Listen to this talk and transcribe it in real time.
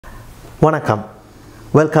Vanakkam.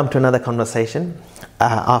 Welcome to another conversation.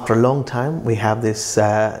 After a long time, we have this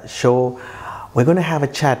show. We're going to have a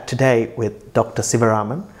chat today with Dr.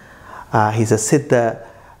 Sivaraman. He's a Siddha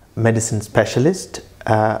medicine specialist,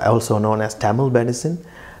 also known as Tamil medicine.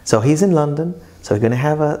 So he's in London. So we're going to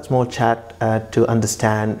have a small chat to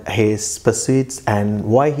understand his pursuits and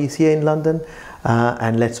why he's here in London.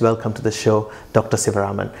 And let's welcome to the show Dr.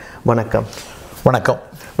 Sivaraman. Vanakkam. Vanakkam.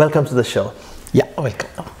 Welcome to the show. Yeah, welcome.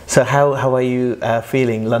 So how are you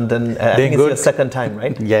feeling, London? I think it's your second time,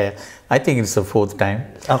 right? Yeah, I think it's the fourth time.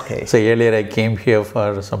 Okay. So earlier I came here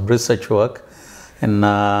for some research work in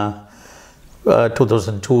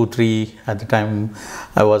 2002-03. At the time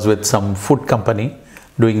I was with some food company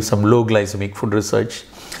doing some low glycemic food research.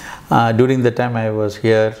 During the time I was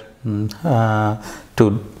here to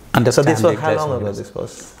understand. So this was how long ago this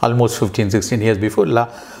was? Almost 15-16 years before.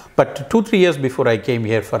 But 2-3 years before I came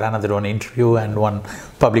here for another one interview and one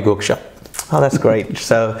public workshop. Oh, that's great.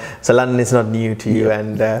 So London is not new to you,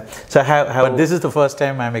 and so how? But this is the first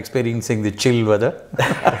time I'm experiencing the chill weather.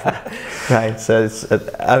 Right. So it's,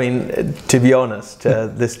 I mean, to be honest,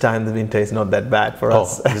 this time the winter is not that bad for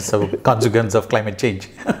us. It's a consequence of climate change.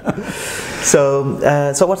 So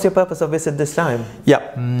what's your purpose of visit this time? Yeah,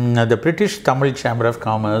 the British Tamil Chamber of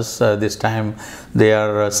Commerce this time they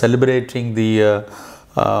are celebrating the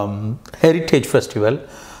Heritage Festival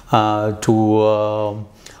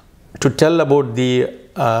to tell about the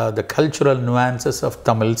cultural nuances of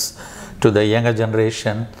Tamils to the younger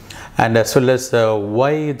generation, and as well as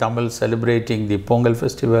why Tamil celebrating the Pongal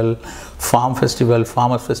festival, Farm Festival,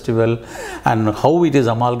 Farmers Festival, and how it is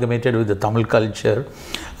amalgamated with the Tamil culture.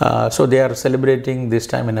 So they are celebrating this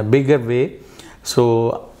time in a bigger way.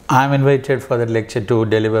 So I am invited for the lecture to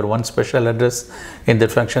deliver one special address in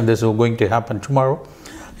that function. This is going to happen tomorrow,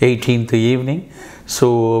 18th evening.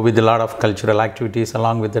 So with a lot of cultural activities,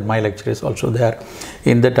 along with that my lecture is also there.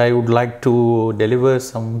 In that I would like to deliver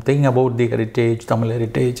something about the heritage, Tamil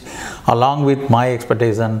heritage, along with my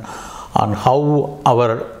expertise on how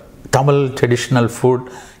our Tamil traditional food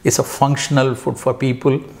is a functional food for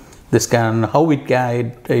people. How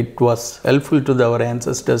it was helpful to our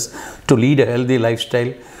ancestors to lead a healthy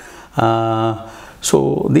lifestyle.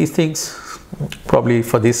 So these things, probably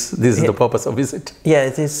for this is the purpose of visit. Yeah,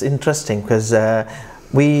 it is interesting because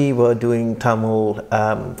we were doing Tamil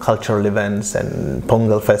cultural events and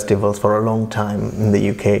Pongal festivals for a long time in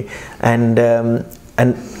the UK, and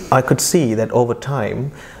I could see that over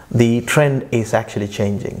time the trend is actually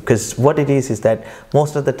changing, because what it is that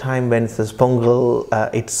most of the time when it's this Pongal,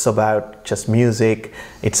 it's about just music,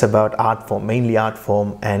 it's about art form, mainly art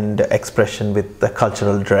form and expression with the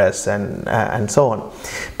cultural dress and so on.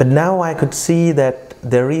 But now I could see that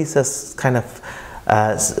there is a kind of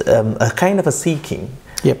a seeking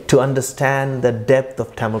to understand the depth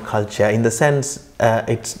of Tamil culture, in the sense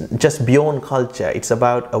it's just beyond culture, it's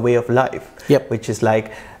about a way of life, which is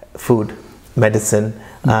like food, medicine,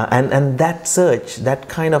 and that search, that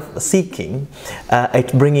kind of seeking,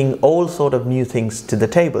 it's bringing all sort of new things to the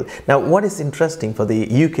table. Now what is interesting for the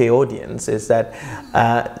UK audience is that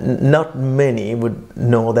not many would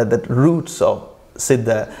know that the roots of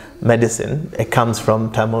Siddha medicine, it comes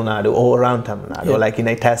from Tamil Nadu or around Tamil Nadu. Like, you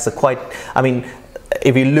know, it has a quite, I mean,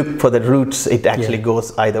 if you look for the roots, it actually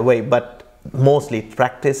goes either way, but mostly it's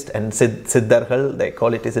practiced, and Siddhargal, they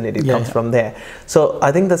call it, isn't it? It comes from there. So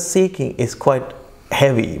I think the seeking is quite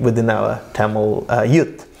heavy within our Tamil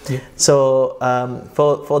youth. So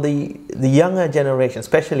for the younger generation,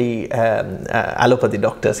 especially allopathy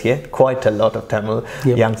doctors here, quite a lot of Tamil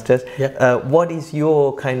youngsters, what is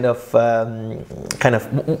your kind of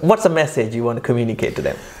what's the message you want to communicate to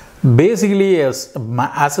them? Basically, as a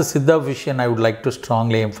Siddha vision, I would like to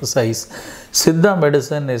strongly emphasize Siddha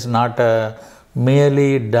medicine is not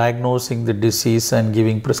merely diagnosing the disease and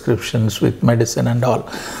giving prescriptions with medicine and all.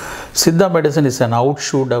 Siddha medicine is an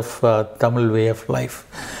outshoot of Tamil way of life.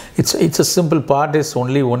 It's a simple part, is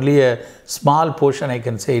only a small portion, I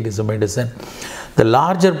can say it is a medicine. The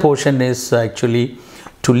larger portion is actually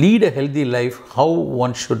to lead a healthy life, how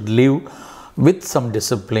one should live with some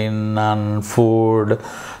discipline on food,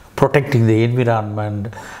 protecting the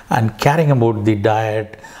environment and caring about the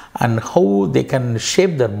diet, and how they can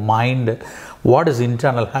shape their mind, what is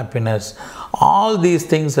internal happiness. All these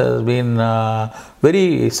things has been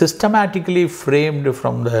very systematically framed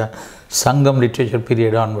from the Sangam literature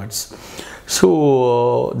period onwards.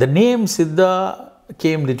 So the name Siddha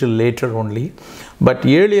came little later only. But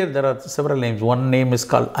earlier there are several names. One name is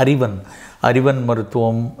called Arivan. Arivan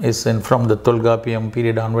Maruthuvam is from the Tolkappiyam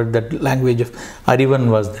period onward. That language of Arivan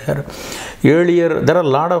was there. Earlier there are a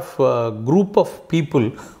lot of group of people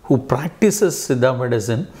who practices Siddha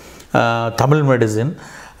medicine, Tamil medicine,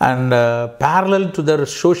 and parallel to their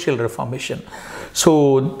social reformation.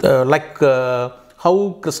 So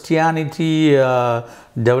how Christianity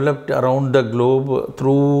developed around the globe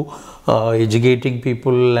through educating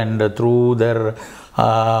people and through their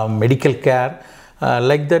medical care,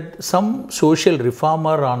 like that some social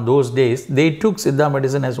reformer on those days, they took Siddha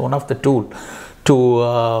medicine as one of the tools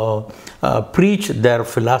to preach their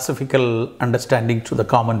philosophical understanding to the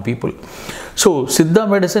common people. So Siddha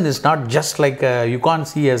medicine is not just like you can't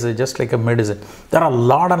see as just like a medicine. There are a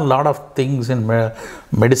lot of things in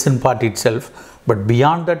medicine part itself, but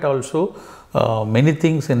beyond that also many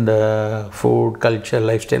things in the food, culture,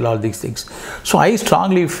 lifestyle, all these things. So I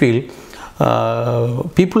strongly feel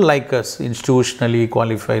people like us, institutionally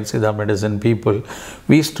qualified Siddha medicine people,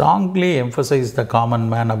 we strongly emphasize the common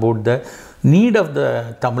man about the need of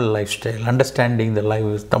the Tamil lifestyle, understanding the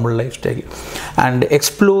Tamil lifestyle, and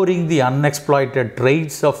exploring the unexploited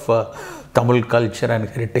traits of Tamil culture and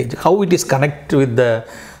heritage, how it is connected with the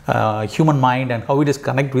human mind and how it is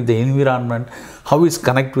connected with the environment, how it is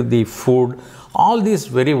connected with the food. All this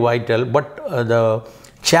very vital, but the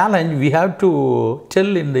challenge we have to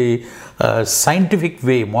tell in the scientific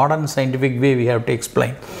way, modern scientific way we have to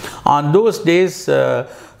explain. On those days,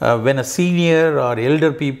 when a senior or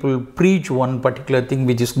elder people preach one particular thing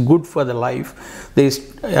which is good for the life, they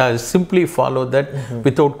simply follow that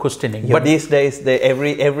without questioning. Yeah, but these days,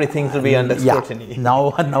 everything will be under scrutiny.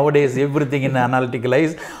 Nowadays, everything in analytical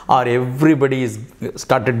eyes, or everybody is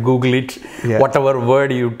started Google it. Yeah. Whatever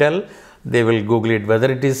word you tell, they will Google it.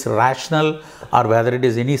 Whether it is rational or whether it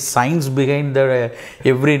is any science behind the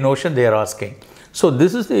every notion they are asking. So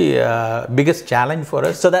this is the biggest challenge for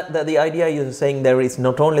us. So that the idea you're saying there is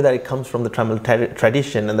not only that it comes from the Tamil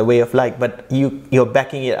tradition and the way of life, but you're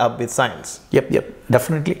backing it up with science. Yep,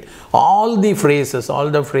 definitely. All the phrases,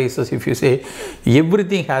 if you say,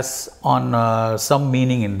 everything has on some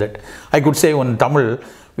meaning in that. I could say in Tamil,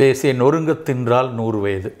 we say Norunga Tindral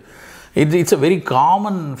Nurvedu. It's a very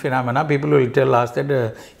common phenomena. People will tell us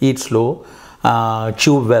that eat slow,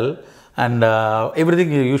 chew well, and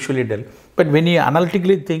everything you usually tell. But when you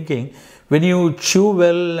analytically thinking, when you chew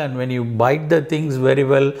well and when you bite the things very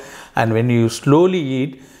well and when you slowly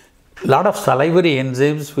eat, a lot of salivary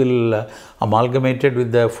enzymes will amalgamated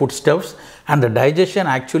with the foodstuffs, and the digestion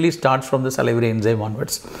actually starts from the salivary enzyme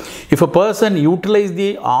onwards. If a person utilize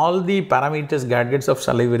all the parameters, gadgets of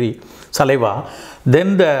saliva,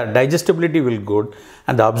 then the digestibility will good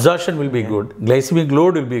and the absorption will be good, glycemic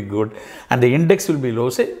load will be good, and the index will be low.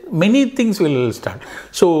 So many things will start.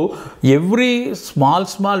 So every small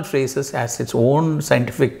phrases has its own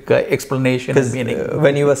scientific explanation and meaning.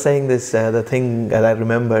 When you were saying this, the thing that I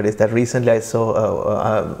remembered is that recently I saw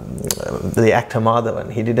the actor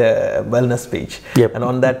Madhavan. He did a wellness speech, and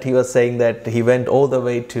on that he was saying that he went all the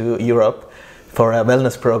way to Europe for a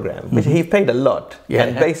wellness program, which he paid a lot.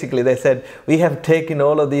 And basically they said, we have taken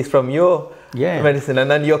all of these from your medicine, and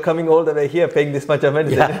then you're coming all the way here paying this much of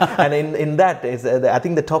medicine. And in that is, I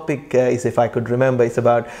think the topic is, if I could remember, is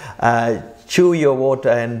about chew your water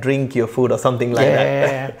and drink your food or something like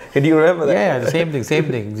that. Do you remember that? Yeah, same thing.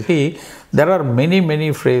 See, there are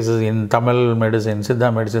many phrases in Tamil medicine,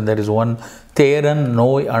 Siddha medicine. There is one, Theran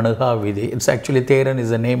Noi Anuga Vidhi. It's actually, Theran is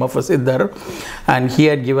the name of a Siddhar, and he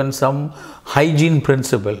had given some hygiene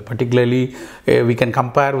principle. Particularly, we can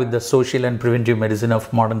compare with the social and preventive medicine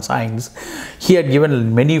of modern science. He had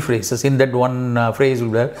given many phrases. In that one phrase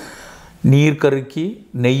will be, Neer Kariki,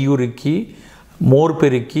 Neyuriki, More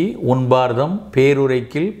Periki, Unbardam,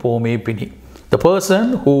 Perurekil, Pome Pini. The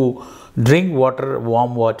person who drink water,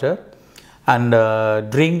 warm water, and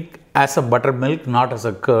drink as a buttermilk, not as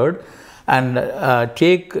a curd, and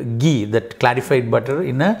take ghee, that clarified butter,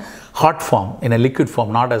 in a hot form, in a liquid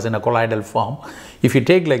form, not as in a colloidal form. If you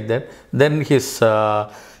take like that, then his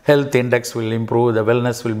health index will improve, the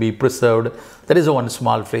wellness will be preserved. That is one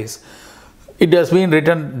small phrase. It has been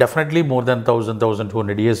written definitely more than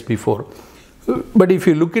 1,200 years before. But if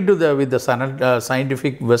you look into with the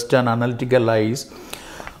scientific Western analytical eyes,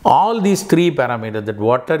 all these three parameters, that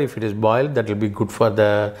water, if it is boiled, that will be good for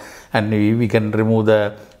and we can remove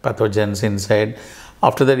the pathogens inside.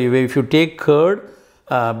 After that, if you take curd,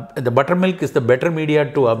 the buttermilk is the better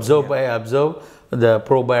media to absorb the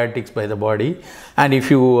probiotics by the body. And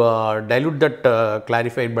if you dilute that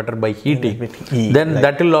clarified butter by heating, then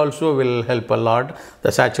that will also help a lot.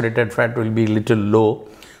 The saturated fat will be little low.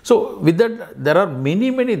 So with that, there are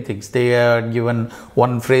many things. They are given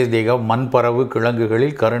one phrase, they have man paravu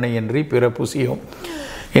kilangugalil karunai endri pirapusiyum.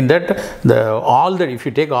 In that, if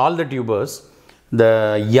you take all the tubers,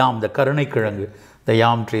 the yam, the karunai kilangu, the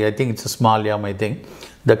yam tree, I think it's a small yam, I think.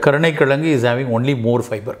 The karunai kilangu is having only more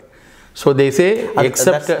fiber. So they say,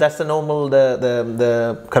 except that's the normal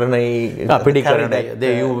the karunai. Pidi karunai.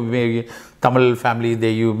 They Tamil family,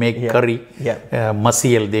 they make curry.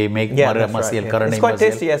 Masiyal, they make masiyal, right, karunai. It's quite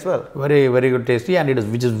tasty as well. Very good tasty,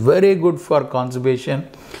 and which is very good for constipation,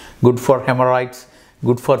 good for hemorrhoids,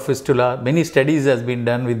 good for fistula. Many studies has been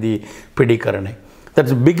done with the pidi karunai. That's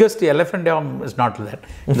the biggest elephant yam is not that.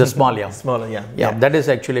 It's the small yam. Smaller, yeah. That is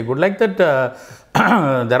actually good. Like that,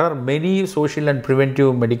 there are many social and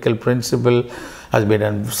preventive medical principle has been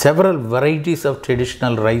done. Several varieties of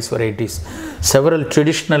traditional rice varieties, several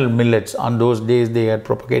traditional millets. On those days, they had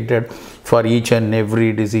propagated for each and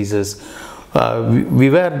every diseases. We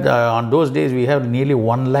were on those days we have nearly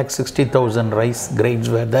 160,000 rice grains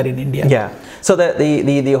were there in India. Yeah. So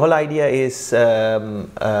the whole idea is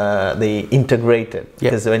the integrated,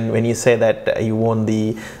 because when you say that you want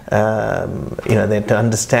the to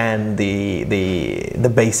understand the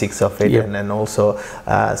basics of it, and also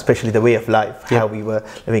especially the way of life, how we were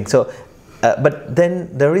living. So but then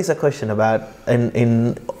there is a question about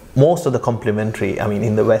in most of the complementary, I mean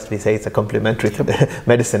in the West we say it's a complementary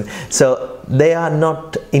medicine, so they are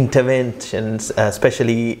not interventions,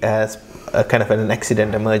 especially as a kind of an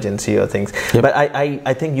accident, emergency or things. But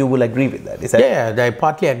I think you will agree with that. Is that? Yeah, I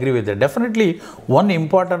partly agree with that. Definitely one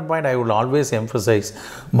important point I will always emphasize,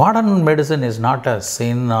 modern medicine is not a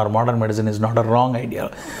sin, or modern medicine is not a wrong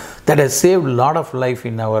idea. That has saved a lot of life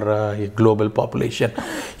in our global population.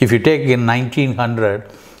 If you take in 1900,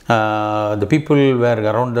 the people were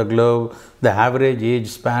around the globe, the average age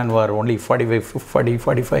span were only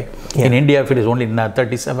 45. In India, it is only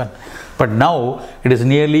 37. But now it is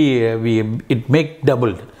nearly, it make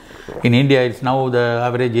doubled. In India, it's now the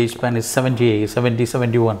average age span is 70,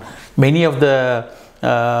 71. Many of the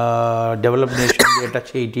developed nations, they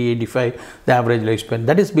touch 80, 85, the average lifespan.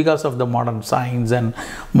 That is because of the modern science and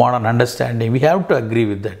modern understanding. We have to agree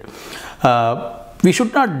with that. We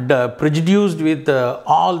should not prejudiced with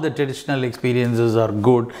all the traditional experiences are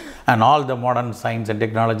good and all the modern science and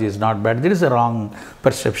technology is not bad. There is a wrong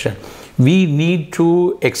perception. We need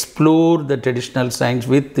to explore the traditional science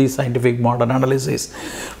with the scientific modern analysis.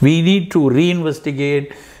 We need to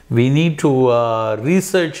reinvestigate. We need to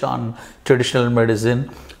research on traditional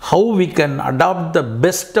medicine, how we can adopt the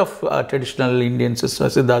best of traditional Indian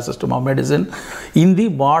Siddha system of medicine in the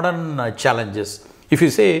modern challenges. If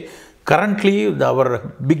you say, currently, our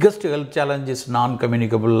biggest health challenge is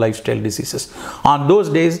non-communicable lifestyle diseases. On those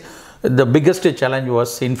days, the biggest challenge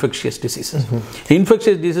was infectious diseases.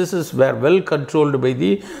 Infectious diseases were well controlled by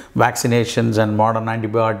the vaccinations and modern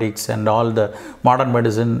antibiotics and all the modern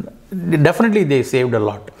medicine. Definitely, they saved a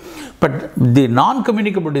lot. But the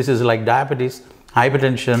non-communicable diseases like diabetes,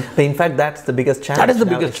 hypertension. In fact, that's the biggest challenge. That is the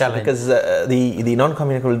biggest challenge. Because the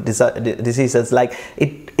non-communicable diseases, like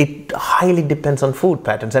it highly depends on food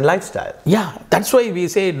patterns and lifestyle. Yeah, that's why we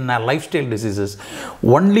say in lifestyle diseases,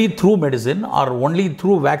 only through medicine or only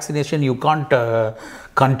through vaccination you can't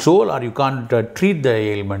control or you can't treat the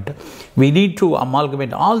ailment. We need to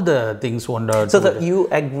amalgamate all the things. So you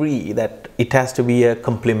agree that it has to be a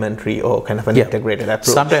complementary or kind of an integrated approach?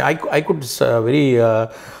 Sometimes I could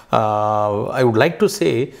I would like to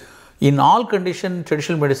say, in all conditions,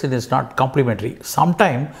 traditional medicine is not complementary.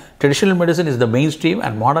 Sometimes traditional medicine is the mainstream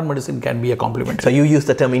and modern medicine can be a complementary. So you use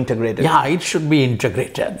the term integrated? Yeah, it should be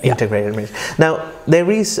integrated. Integrated medicine. Now,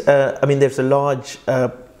 there is, there's a large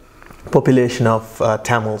population of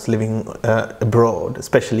Tamils living abroad,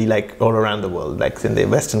 especially like all around the world, like in the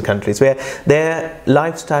Western countries, where their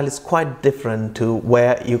lifestyle is quite different to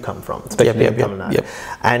where you come from, especially in Tamil Nadu.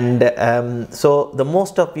 And so the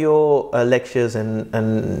most of your lectures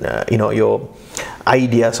and your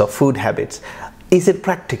ideas of food habits, is it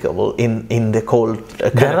practicable in the cold kind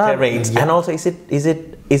of terrains? And also, is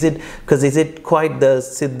it quite the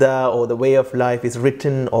Siddha or the way of life is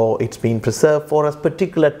written or it's been preserved for a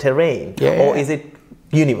particular terrain, or is it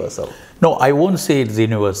universal? No, I won't say it's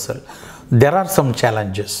universal. There are some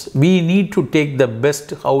challenges. We need to take the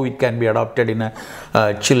best how it can be adopted in a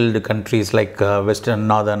chilled countries like Western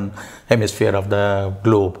Northern Hemisphere of the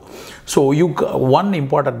globe. So one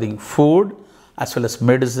important thing, food as well as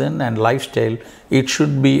medicine and lifestyle, it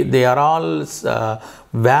should be, they are all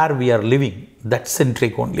where we are living, that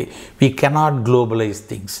centric only. We cannot globalize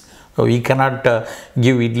things. We cannot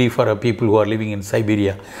give idli for people who are living in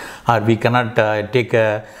Siberia, or we cannot take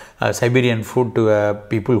a Siberian food to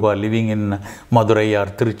people who are living in Madurai or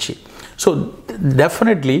Trichy. So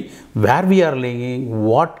definitely where we are living,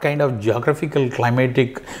 what kind of geographical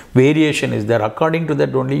climatic variation is there, according to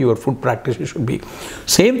that only your food practices should be.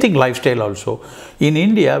 Same thing lifestyle also. In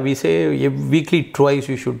India we say weekly twice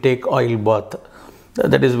you should take oil bath.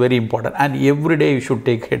 That is very important, and every day you should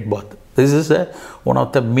take head bath. This is one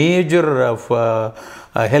of the major of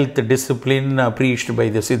health discipline preached by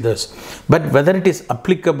the Siddhas. But whether it is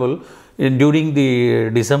applicable during the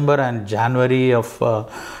December and January of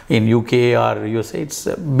in UK or USA, it's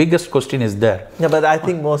biggest question is there. Yeah, but I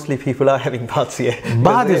think mostly people are having baths here.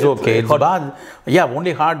 Bath is okay. It's bath, yeah,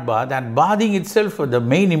 only hot bath, and bathing itself. The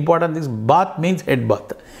main important thing is bath means head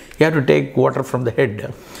bath. You have to take water from the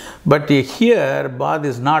head. But here, bath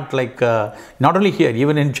is not like, not only here,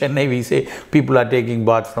 even in Chennai, we say people are taking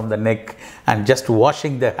bath from the neck and just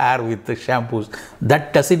washing the hair with the shampoos.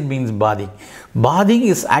 That doesn't mean bathing. Bathing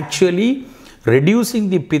is actually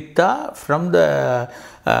reducing the pitta from the,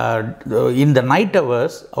 in the night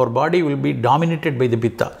hours, our body will be dominated by the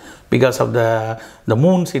pitta because of the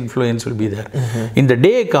moon's influence will be there. In the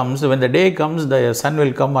day comes, when the day comes, the sun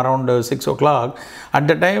will come around 6 o'clock. At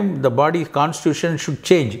the time, the body's constitution should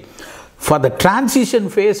change. For the transition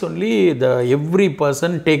phase only, every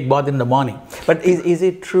person take bath in the morning. But is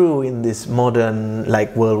it true in this modern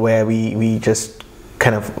world where we just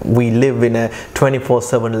we live in a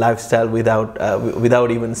 24/7 lifestyle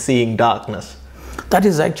without even seeing darkness? That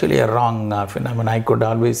is actually a wrong phenomenon. I could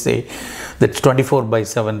always say that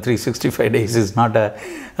 24/7, 365 days is not a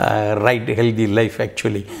right healthy life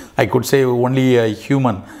actually. I could say only a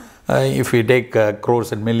human. If we take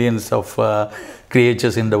crores and millions of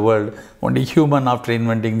creatures in the world, only human, after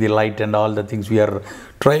inventing the light and all the things, we are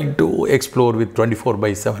trying to explore with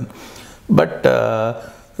 24/7. But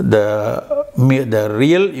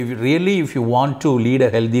if you want to lead a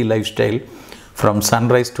healthy lifestyle, from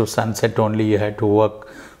sunrise to sunset only you have to work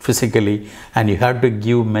physically, and you have to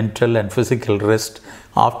give mental and physical rest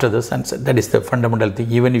after the sunset. That is the fundamental thing.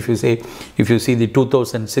 Even if you see the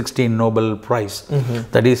 2016 Nobel Prize,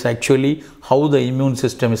 that is actually how the immune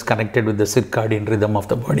system is connected with the circadian rhythm of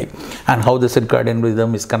the body, and how the circadian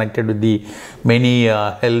rhythm is connected with the many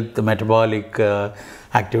health metabolic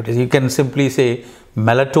activities. You can simply say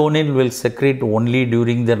melatonin will secrete only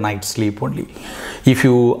during the night sleep only. If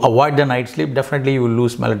you avoid the night sleep, definitely you will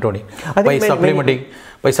lose melatonin.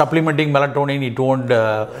 By supplementing melatonin, it won't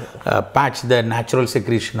patch the natural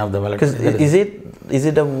secretion of the melatonin. Is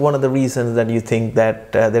it one of the reasons that you think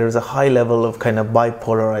that there is a high level of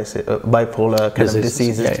bipolar kind of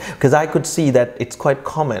diseases? Because I could see that it's quite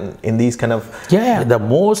common in these kind of... The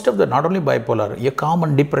most of the, not only bipolar, a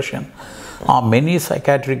common depression. Many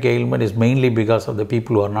psychiatric ailment is mainly because of the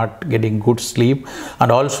people who are not getting good sleep,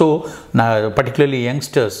 and also particularly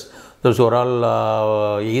youngsters, those who are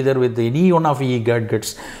all either with any one of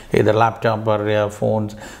e-gadgets, either laptop or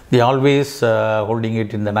phones, they always holding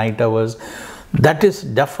it in the night hours. That is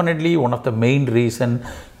definitely one of the main reason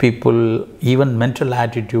people, even mental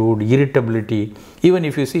attitude, irritability. Even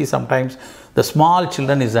if you see sometimes the small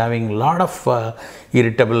children is having a lot of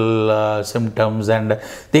irritable symptoms, and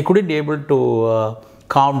they couldn't be able to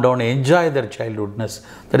calm down, enjoy their childhoodness.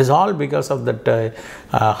 That is all because of that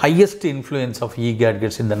highest influence of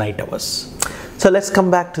e-gadgets in the night hours. So let's come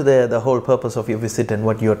back to the whole purpose of your visit and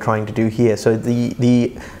what you are trying to do here. So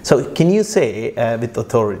so can you say with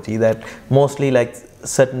authority that mostly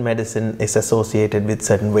certain medicine is associated with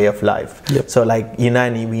certain way of life? So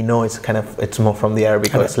Unani, we know it's more from the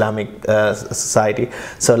Arabic or Islamic society.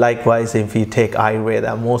 So likewise, if you take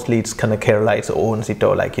Ayurveda, mostly it's Kerala owns it,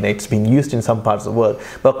 or it's been used in some parts of the world.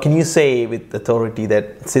 But can you say with authority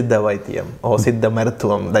that Siddha Vaidyam or Siddha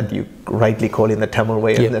Marathuvam, that you rightly call in the Tamil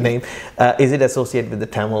way of the name, is it associated with the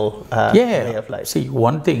Tamil way of life? See,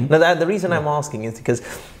 one thing. Now, the reason I'm asking is because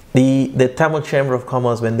the Tamil Chamber of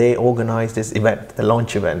Commerce, when they organized this event, the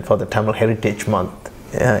launch event for the Tamil Heritage Month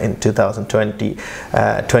in 2020,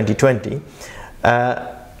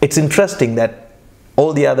 it's interesting that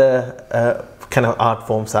all the other kind of art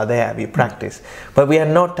forms are there, we practice, but we are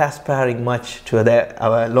not aspiring much to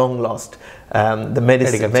our long lost the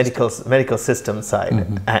medical system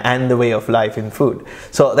side and the way of life in food.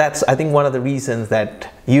 So that's, I think, one of the reasons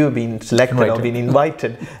that you've been selected or been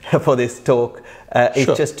invited for this talk.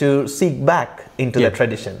 It's just to seek back into the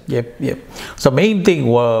tradition. So main thing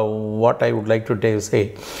what I would like to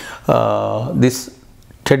say, this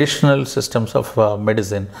traditional systems of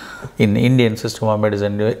medicine, in Indian system of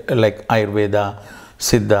medicine, like Ayurveda,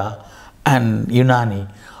 Siddha and Unani,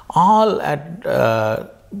 all at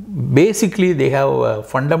basically they have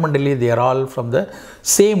fundamentally they are all from the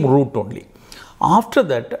same root only. After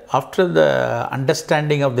that, after the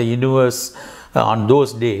understanding of the universe on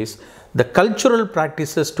those days, the cultural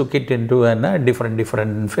practices took it into a different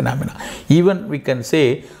phenomena. Even we can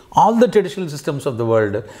say all the traditional systems of the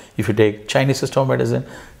world, if you take Chinese system of medicine,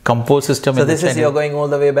 composed system. So this is, you're going all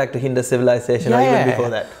the way back to Hindu civilization, or even before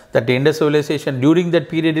that? That Indus civilization, during that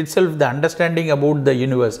period itself, the understanding about the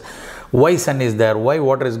universe, why sun is there, why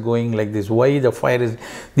water is going like this, why the fire is,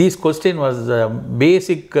 these question was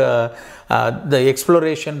basic, the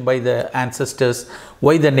exploration by the ancestors,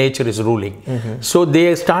 why the nature is ruling. So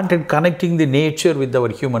they started connecting the nature with our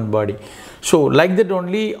human body. So like that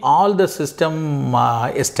only all the system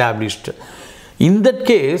established. In that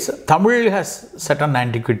case, Tamil has certain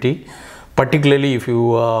antiquity. Particularly if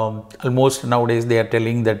you, almost nowadays they are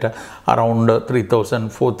telling that around 3000,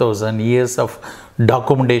 4000 years of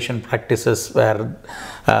documentation practices were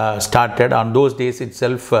started. On those days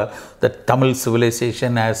itself, the Tamil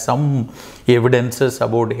civilization has some evidences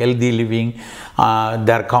about healthy living,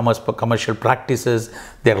 their commercial practices,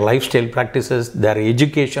 their lifestyle practices, their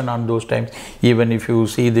education on those times. Even if you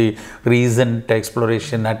see the recent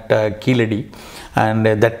exploration at Kiladi, and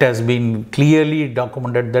that has been clearly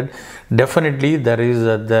documented that definitely there is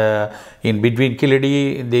in between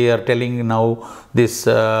Kiladi, they are telling now this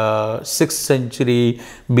 6th century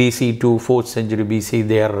BC to 4th century BC,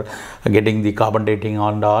 they are getting the carbon dating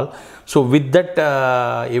and all. So with that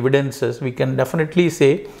evidences, we can definitely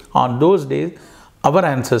say on those days, our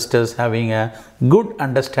ancestors having a good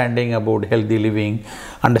understanding about healthy living,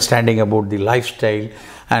 understanding about the lifestyle,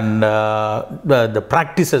 and the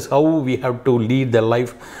practices, how we have to lead the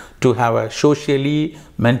life to have a socially,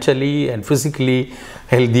 mentally and physically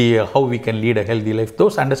healthy, how we can lead a healthy life.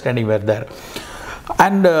 Those understanding were there.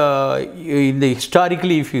 And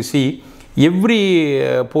historically, if you see,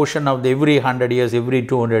 every portion of every 100 years, every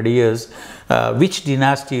 200 years, which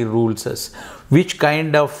dynasty rules us, which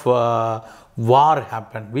kind of war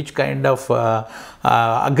happened, which kind of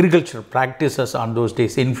agricultural practices on those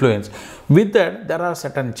days influence. With that, there are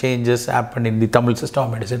certain changes happened in the Tamil system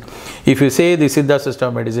of medicine. If you say the Siddha system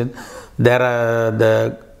of medicine, there are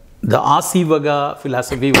the Asivaga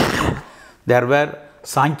philosophy was there. There were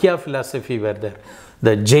Sankhya philosophy were there.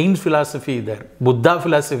 The Jain philosophy is there, Buddha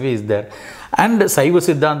philosophy is there, and Saiva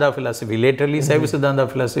Siddhanta philosophy, laterly Saiva Siddhanta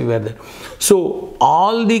philosophy were there. So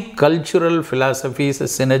all the cultural philosophies are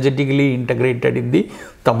synergetically integrated in the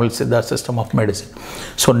Tamil Siddha system of medicine.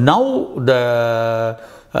 So now the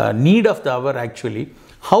need of the hour actually,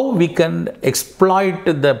 how we can exploit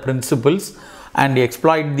the principles and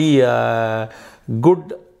exploit the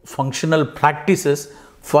good functional practices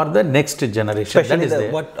for the next generation. Especially that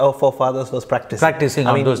is what our forefathers was practicing.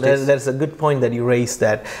 On those days. There's a good point that you raised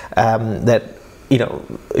that that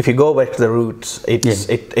if you go back to the roots,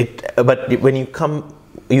 but when you come,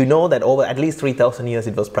 that over at least 3000 years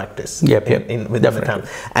it was practiced within the town,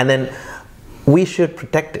 and then we should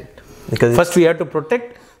protect it, because first we have to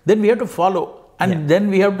protect, then we have to follow, and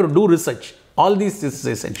then we have to do research. All this is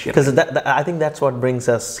essential. Because I think that's what brings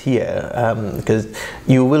us here, because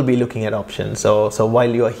you will be looking at options. So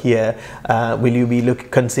while you are here, will you be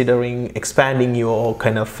considering expanding your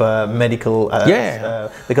kind of medical?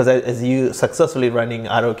 Because as you successfully running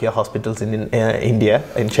Arogya hospitals in India,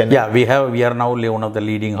 in Chennai. Yeah, we are now one of the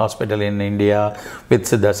leading hospital in India with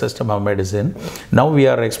the system of medicine. Now we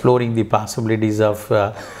are exploring the possibilities of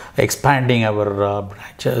expanding our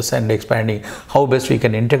branches and expanding how best we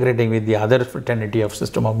can integrating with the other fraternity of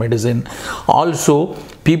system of medicine. Also,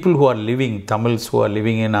 people who are living, Tamils who are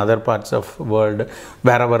living in other parts of world,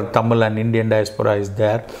 wherever Tamil and Indian diaspora is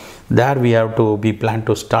there we have to plan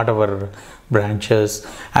to start our branches,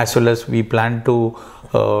 as well as we plan to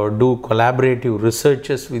do collaborative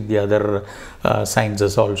researches with the other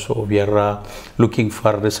sciences also. We are looking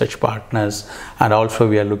for research partners, and also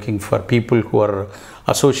we are looking for people who are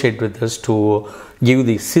associated with us to give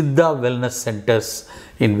the Siddha wellness centers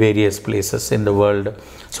in various places in the world.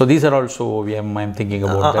 So these are also I'm thinking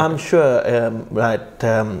about that. I'm sure that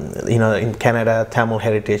in Canada, Tamil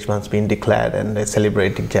Heritage Month's been declared, and they're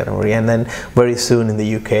celebrating January, and then very soon in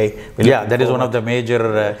the UK. That is one of the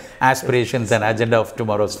major aspirations and agenda of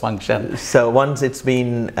tomorrow's function. So once it's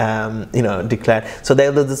been declared, so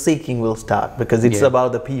the seeking will start, because it's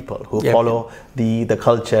about the people who follow the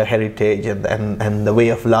culture, heritage, and the way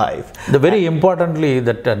of life. The very importantly,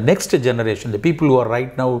 that next generation, the people who are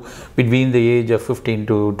right now between the age of 15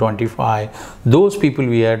 to 25, those people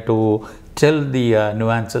we have to tell the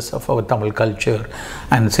nuances of our Tamil culture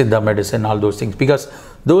and Siddha medicine, all those things, because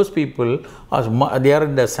those people they are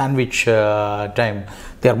in the sandwich time.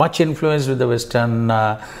 They are much influenced with the Western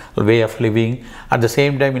way of living. At the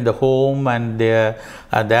same time, in the home and their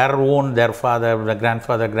father, the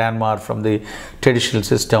grandfather, grandma are from the traditional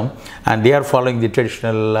system, and they are following the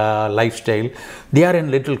traditional lifestyle. They are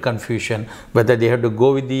in little confusion whether they have to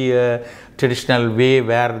go with the traditional way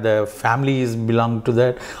where the families belong to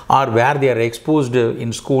that, or where they are exposed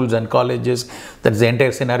in schools and colleges. That the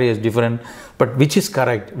entire scenario is different. But which is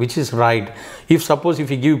correct, which is right?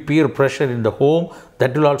 If you give peer pressure in the home,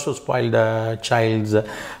 that will also spoil the child's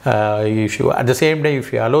issue. At the same time,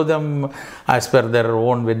 if you allow them as per their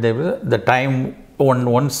own, when the time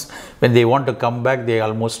once when they want to come back, they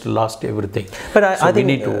almost lost everything. But I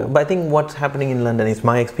think what's happening in London is,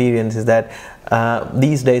 my experience is that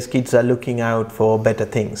these days kids are looking out for better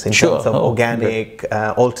things in terms of organic,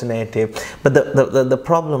 alternative. But the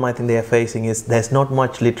problem I think they are facing is there's not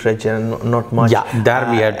much literature and not much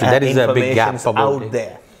there is a big gap about out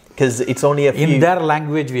there. Because it's only a few. In their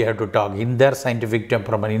language we have to talk, in their scientific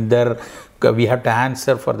temperament, we have to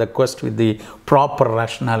answer for the quest with the proper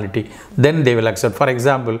rationality. Then they will accept. For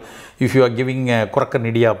example, if you are giving a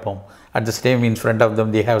Korakkan idiyappam, at the same in front of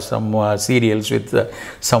them they have some cereals with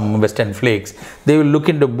some western flakes. They will look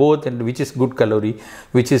into both, and which is good calorie,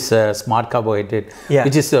 which is smart carbohydrate,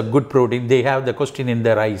 which is a good protein. They have the question in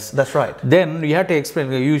their eyes. That's right. Then you have to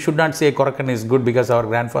explain. You should not say Korakkan is good because our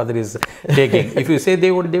grandfather is taking. If you say,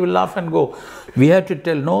 they will laugh and go. We have to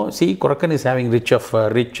tell, no, see, Korakkan is having rich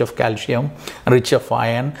of calcium, rich of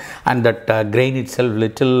iron, and that grain itself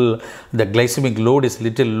the glycemic load is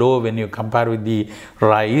little low when you compare with the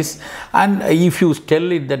rice. And if you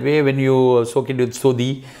tell it that way, when you soak it with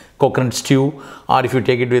sodhi, coconut stew, or if you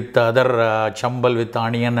take it with other chambal with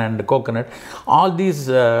onion and coconut, all these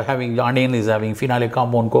onion is having phenolic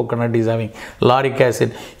compound, coconut is having lauric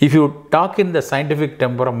acid. If you talk in the scientific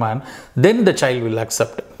temperament, then the child will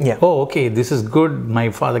accept. Oh, okay, this is good, my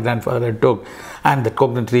grandfather took. And the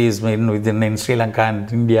coconut tree is in Sri Lanka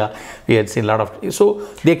and India, we had seen a lot of. So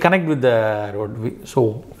they connect with the road.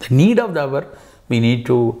 So the need of the hour, we need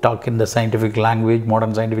to talk in the scientific language,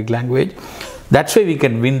 modern scientific language. That's why we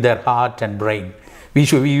can win their heart and brain. We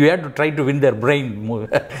have to try to win their brain.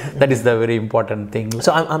 That is the very important thing.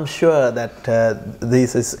 So I'm sure that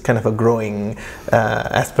this is kind of a growing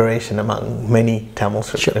aspiration among many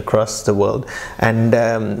Tamils across the world, and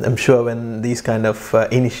I'm sure when these kind of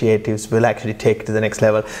initiatives will actually take to the next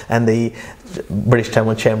level, and the British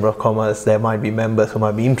Tamil Chamber of Commerce, there might be members who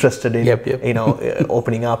might be interested in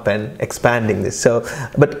opening up and expanding this. So,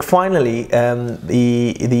 but finally,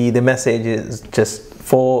 the message is just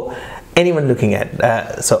for anyone looking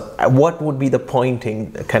at, so what would be the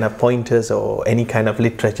pointers or any kind of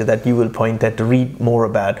literature that you will point at to read more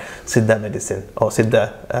about Siddha medicine or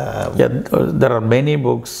Siddha? There are many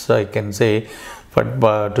books I can say,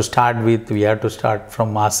 but to start with, we have to start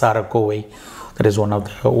from Asara Kovai. That is one of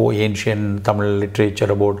the ancient Tamil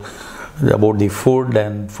literature about the food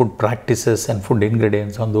and food practices and food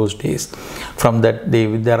ingredients on those days. From that,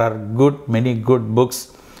 there are many good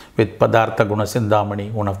books with Padartha Guna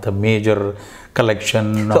Sindhamani, one of the major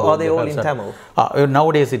collection. So are they all in Tamil?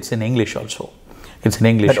 Nowadays it's in English also. It's in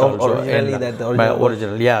English also.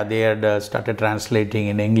 Originally, they had started translating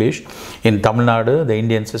in English. In Tamil Nadu, the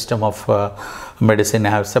Indian system of medicine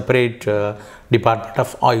have separate Department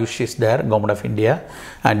of Ayush is there, Government of India,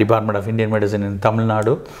 and Department of Indian Medicine in Tamil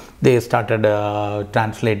Nadu. They started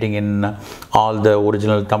translating in all the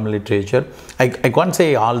original Tamil literature. I can't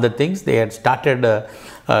say all the things. They had started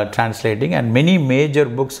translating, and many major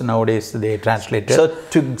books nowadays they translated. So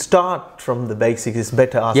to start from the basics, it's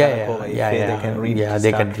better they can read.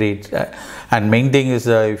 They can read. And main thing is,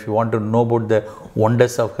 if you want to know about the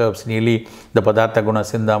wonders of herbs, nearly the Padartha Guna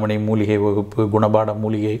Sindhamani Mulige Gunabada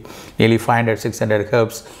Mulige, nearly 500-600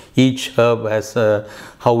 herbs. Each herb has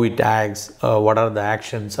how it acts, what are the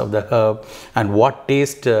actions of the herb, and what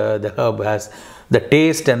taste the herb has. The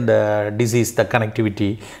taste and the disease, the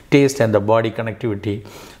connectivity, taste and the body connectivity.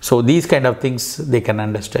 So these kind of things they can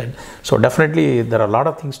understand. So definitely there are a lot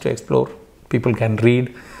of things to explore. People can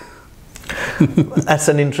read. That's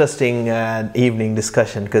an interesting evening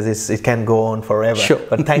discussion, because it can go on forever. Sure.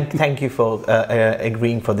 But thank you for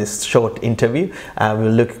agreeing for this short interview.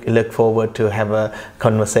 We'll look forward to have a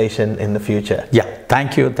conversation in the future. Yeah,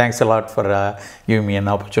 thank you. Thanks a lot for giving me an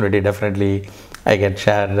opportunity. Definitely I can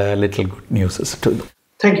share little good news to you.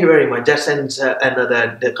 Thank you very much. That ends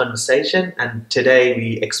another conversation, and today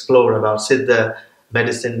we explore about Siddha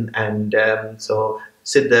medicine, and so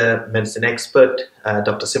Siddha medicine expert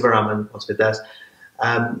Dr. Sivaraman was with us.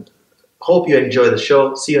 Hope you enjoy the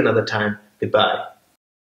show. See you another time. Goodbye.